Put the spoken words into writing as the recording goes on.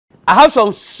I have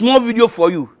some small video for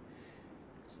you.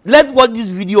 Let's watch this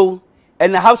video,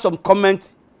 and I have some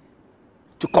comments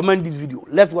to comment this video.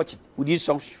 Let's watch it with this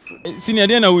song. Senior,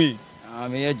 then away.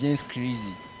 I'm here just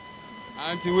crazy.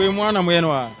 Auntie, we want to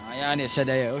know. I am said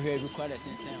I hear you quite a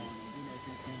sense.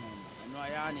 No,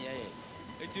 I am here.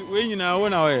 It's when you know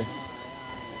one away.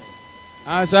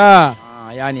 Answer.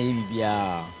 Yani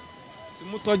bibia.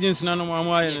 Mutojins na no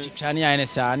mama ya. Chani ya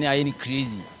nesa, ni ayi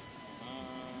crazy.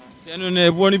 Tenu na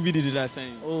ebu oni bidi did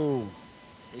asan. Oh.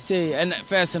 They say and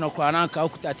first no kwa na ka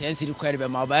okuta 10 cedi kwere be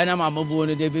ma ba na ma mabu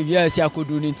no de bibia si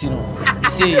akodu ni ntino. They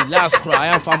say last cry I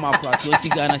am farmer kwa 20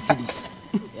 Ghana cedis.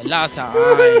 The last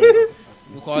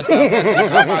because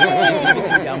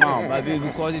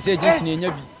because they say just ni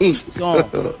nya bi. So,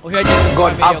 o hear just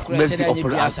God have mercy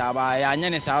upon us. Ya nya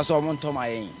ne sa so mo ntoma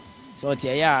yen. So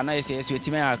tie ya na say so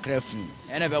etime akrafri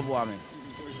ene bebo ame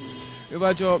e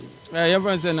ba jo ya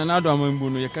fanse na do amambu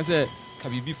no ye ka say ka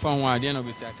bibi fa ho ade na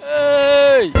be say aka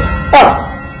hey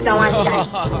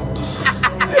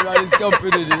everybody stop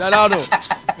it na do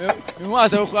me wa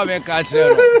say ko me ka tire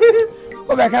no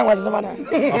o be kan wa se mana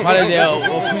o fale de o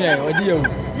kunya o di o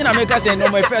ni na me ka say no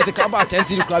my first ka ba 10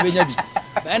 cedi kura be nya bi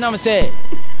ba na me say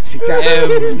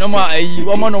no ma ayi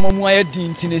wo mo no mo aye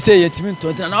din tin say yetimi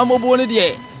ntonta na mo bo ne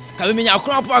de kabe menya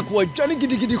kura park wo dwane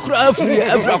gidigidi kura free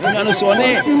afra kunya no so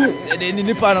ne de ni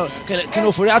nipa no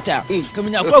kino fori ata kabe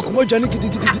menya kura ko mo dwane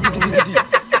gidigidi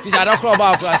fisa da kura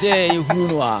ba kura say ehuru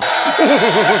no a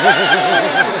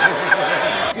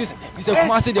fisa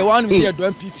Kumasi the one me say do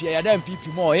MPP ya da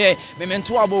MPP mo ye me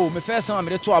mento aba me first time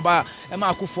me to aba e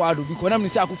ma akufo ado because na me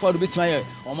say akufo ado betima ye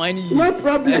o man ni no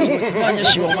problem so ti anya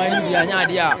shi o man ni anya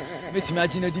ade a betima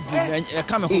agina di bi e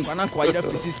ka me ko na ko ayira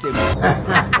free system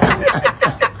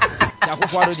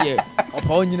akufo ado de o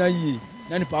pa onyina yi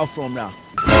na ni power from na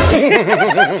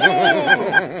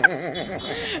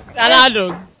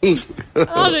Alado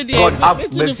God have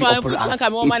mercy upon us. Like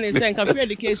I'm man is saying can free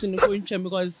education for intern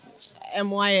because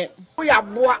why I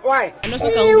know so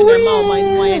can we be my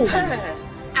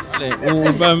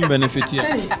oh ban benefit here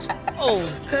oh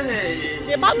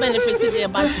the bad benefit there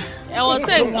but I was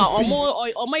saying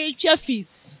or my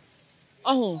fees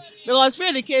oh because free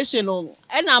education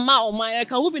and ama o my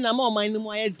can we be na ma ni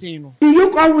mo do you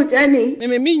come with any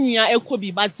me nua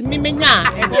ekobi but me nya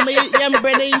e come yem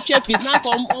brand fees na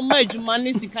come o ma adwuma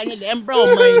ni sika nya de embra o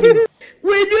man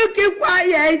will you keep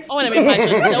quiet oh na me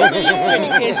passion so free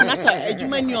education na so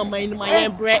adwuma ni o man ni my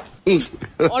bre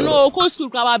ono ko school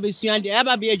kwa ba besua de e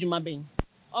ba be adwuma ben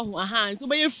oh aha so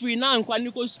be free na nkwa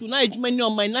ni ko school na adwuma ni o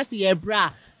man na se ye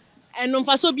bra and on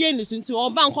faso bien ni sunti o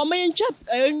bank o mayen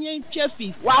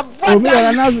fees o mi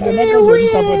na na so de make so di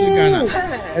support Ghana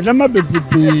e da ma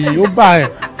bebrebe o ba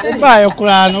e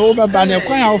kura na o ba na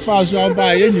kwan a o fa so o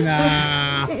ba ye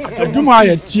nyina aduma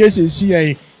ya tie sesi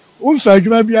ye o fa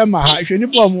aduma bia ma ha hwe ni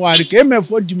bo mo wa ke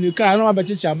mefo dimnika na ma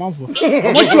becheche amanfo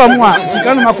mo ti o mo a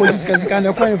sika no makodi sika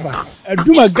na kwan fa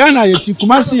aduma Ghana ye ti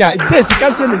Kumasi ya de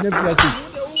sika se ne fiase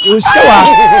o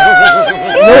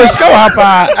sika wa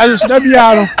pa aso da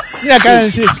bia no ya kan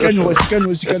say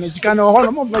sika no ho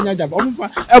no mo fa nya jaba o mo fa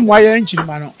emo aye nchiri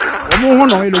ma no o mo ho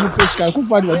no ile mo pesika ku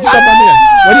fa di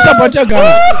support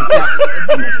Ghana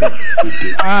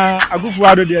agufu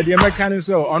ado de mechanic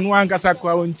so onu ankasa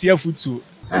kwa wonti afutu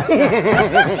it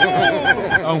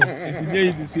dey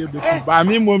easy say betu ba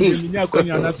mi mo mi nya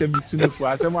konya na se mitu no fu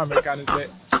asem a mechanic say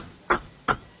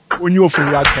onyi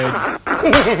ofuru akai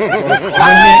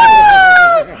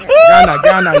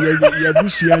Ghana ye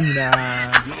busia nyina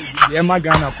ye ma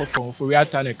Ghana ko for we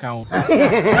atale kan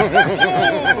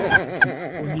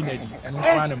onyi na di eno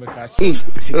fa na meka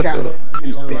sika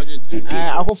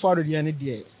akofado de ne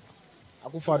de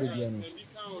akofado de no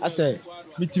ase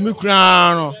mitimi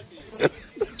kran no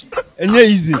enye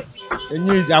easy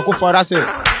akofado ase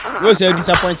we say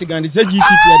disappoint Ghana say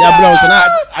GTP dey abroad so na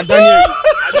adani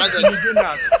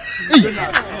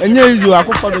enye easy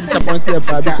akofado disappoint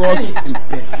because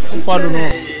akofado no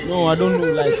I don't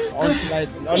know like on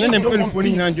any phone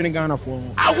in Ghana for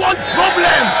I want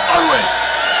problems always.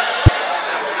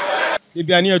 They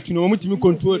be near to no mutimi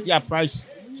control their price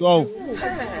so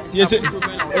yes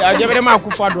I give them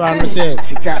akofado and say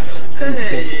sika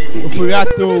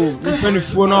ofuriato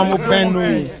mpenifo no mo pen no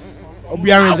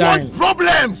obian resign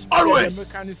problems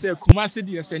always. Can say Kumasi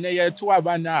dey say na ye to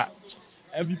aba na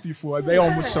MVP for be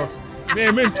almost so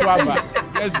me to aba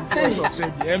just because of say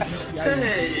the MVP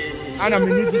and I'm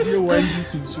need to do one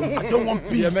this so I don't want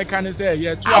peace. The mechanic say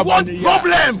yeah to aba the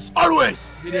problems always.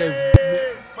 Man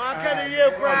can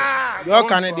hear cry. You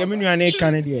can the menu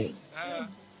can there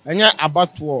anya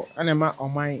abato and ma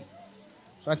on my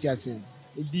so what you say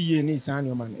DA ni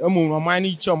sani man. Omo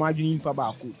mani choma adwini pa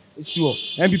ba ko. Esiwo.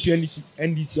 MPP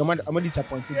NDC am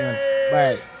disappointed them.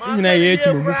 But you know ye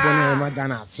to move for na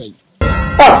Ghana say.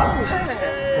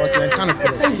 Because you can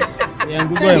and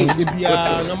we go the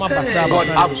bia no ma passa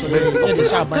so the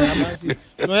sharp ban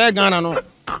so yeah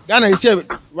Ghana is here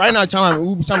right now time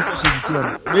we be some questions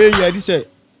here yeah this say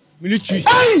military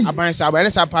aban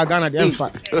sa pa Ghana dey enfa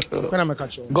kana make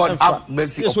catch God have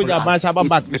mercy so the aban sa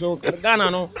back so Ghana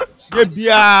no the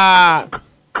bia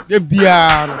no the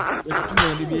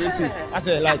bia say I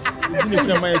say like you need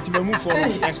to my team move for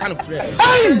and kind of prayer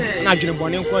na dwene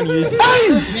bone nko na yedi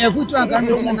me afutu anka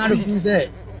no tina na do say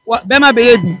Bema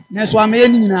baby, next one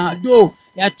do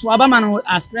ya to Abamano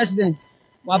as president.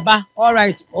 Waba, all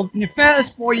right. In the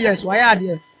first 4 years, why are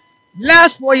there?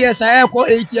 Last 4 years, I call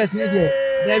 8 years.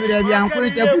 David, I'm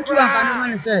going to put you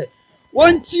on say,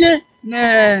 won't ye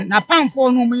na pan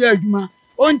for no mere juma,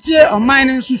 won't ye or mine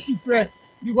and susufre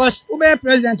because Ube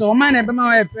president or mine and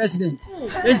Bema president.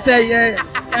 It's a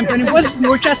and Pennyworth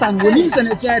no chess and Williams and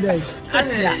a chair.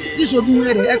 This will be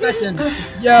where the action.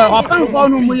 Yeah, or pan for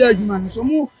no mere juma. So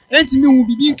more. Enti me will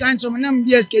be being kind of nam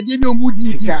BSK debut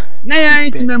moody. Na ya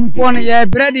enti me mfo na ye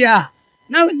bread ya.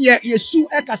 Now ye su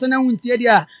e kasa na wuntie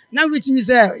dia. Now which me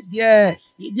say the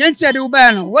enti de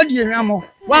uba no. What do you ramo?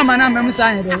 Wa ma na mem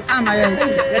san ye ama ye.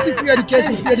 Yes free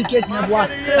education na boa.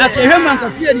 Na ke hwema nka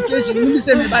free education ni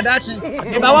say me badachi.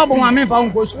 Me ba wa bon amen fa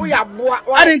unko school.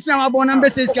 I didn't say wa bon na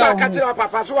mbese ska.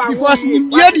 Because me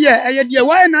dia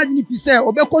why na ni pise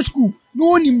obeko school.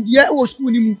 No nim dia o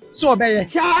school nim so obeye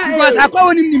because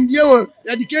akwa nim dia o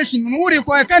education no we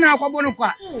ko ka na akwa bono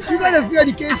kwa because of free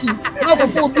education no ko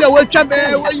fo bia we twa be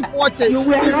we 40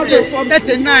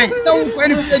 39 so we ko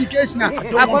any free education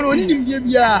akwa no nim dia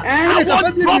bia e ka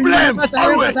fa bia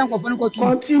fasa ko fo ko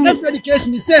tu free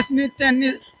education is 6 ni 10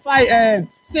 ni 5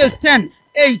 6 10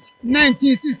 8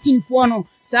 19 16 for no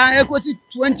sa equity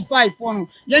 25 for no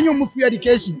yenyo mu free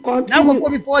education na ko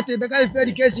be 40 be ka free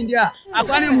education dia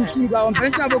akwane mu school gba on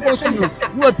pension be go school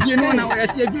no apie no na we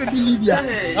say be Libya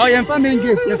o yen fa main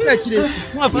gate e fa chire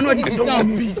no fa no di sit down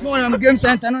no na game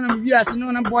center no na we as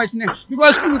no na boys ne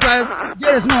because school ka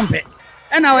there is no mpe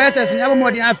and our SS never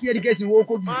more than free education wo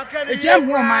ko bi e tie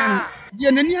mo man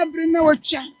die nani abre na wo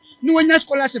twa no wonya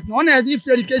scholarship no na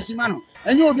free education man no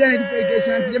enyo obi na free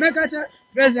education anti de make ka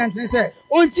president say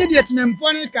onti de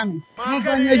timempo ne ka no no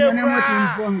fa nya yu na mo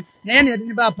timempo no na ye na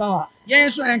de ba power ye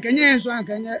so ankanye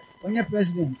onye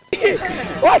president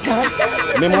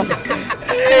Me mo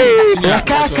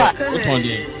kaka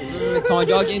otonde ton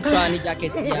jogging trani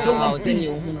jacket ya o se ni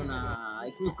ohunu na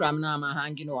ikru kram na ma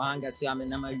hangi no hanga si am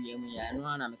na ma wiem ya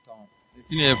no na me ton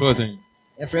senior frozen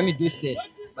e frame disted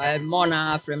by more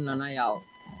na frame na ya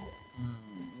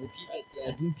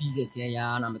PZ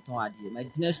ya na me ton ade my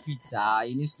dinner streets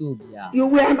in store bia you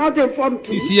were not informed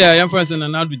sisi ya yan friends na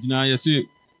na do gina ya se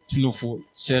tunofo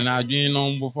se na adwen no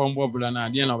mbofo mbobula na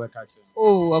ade na obeka che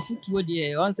oh afutuo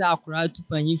de on se akora tu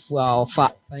panyifu a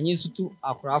ofa panyisu tu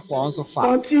akora fo on so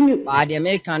fa ba de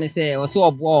me kan se o se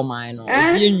obo o man no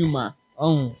bi enwuma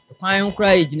kwan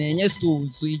kra ejina enye store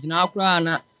so ejina akora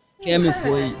na kemi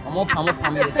foi omo pam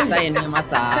de sai ne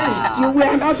masa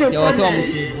te o se o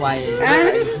muti buai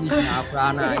ejina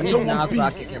akora na ejina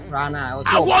akora keke kra na o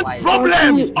se o buai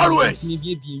problems always me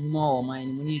bi enwuma o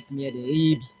man mu ni timi de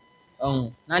ebi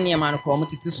na ne man kro mo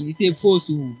tete so ise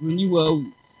force runi wa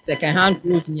second hand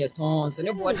cloth near ton so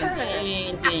ne body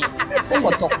den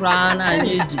ko tokra na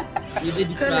nyezi e be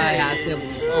di cry asem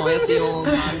yes yo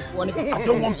man for ne I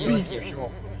don't want peace.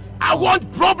 I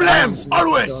want problems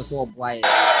always. So boy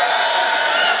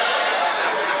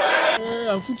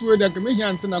afutuo da kame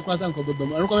hiante na kwasa nko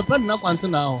bebam anko me plan na kwante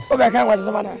na ho o be kan wa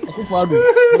se mana akufo adu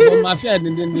mafia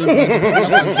den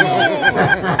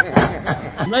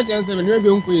imagine se me be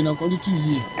nko yi na ko 2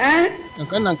 years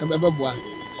kan na nka bebeboa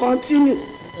continue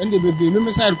and the baby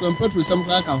me side ko petrol sam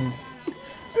kra ka ho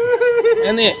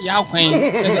ene ya kwan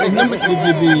ese number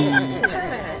baby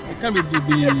ka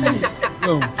baby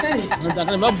no nta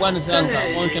kan bebboa ne se anka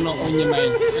onke no onye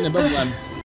mai ene bebboa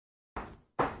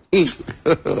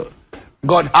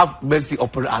God have mercy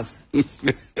upon us.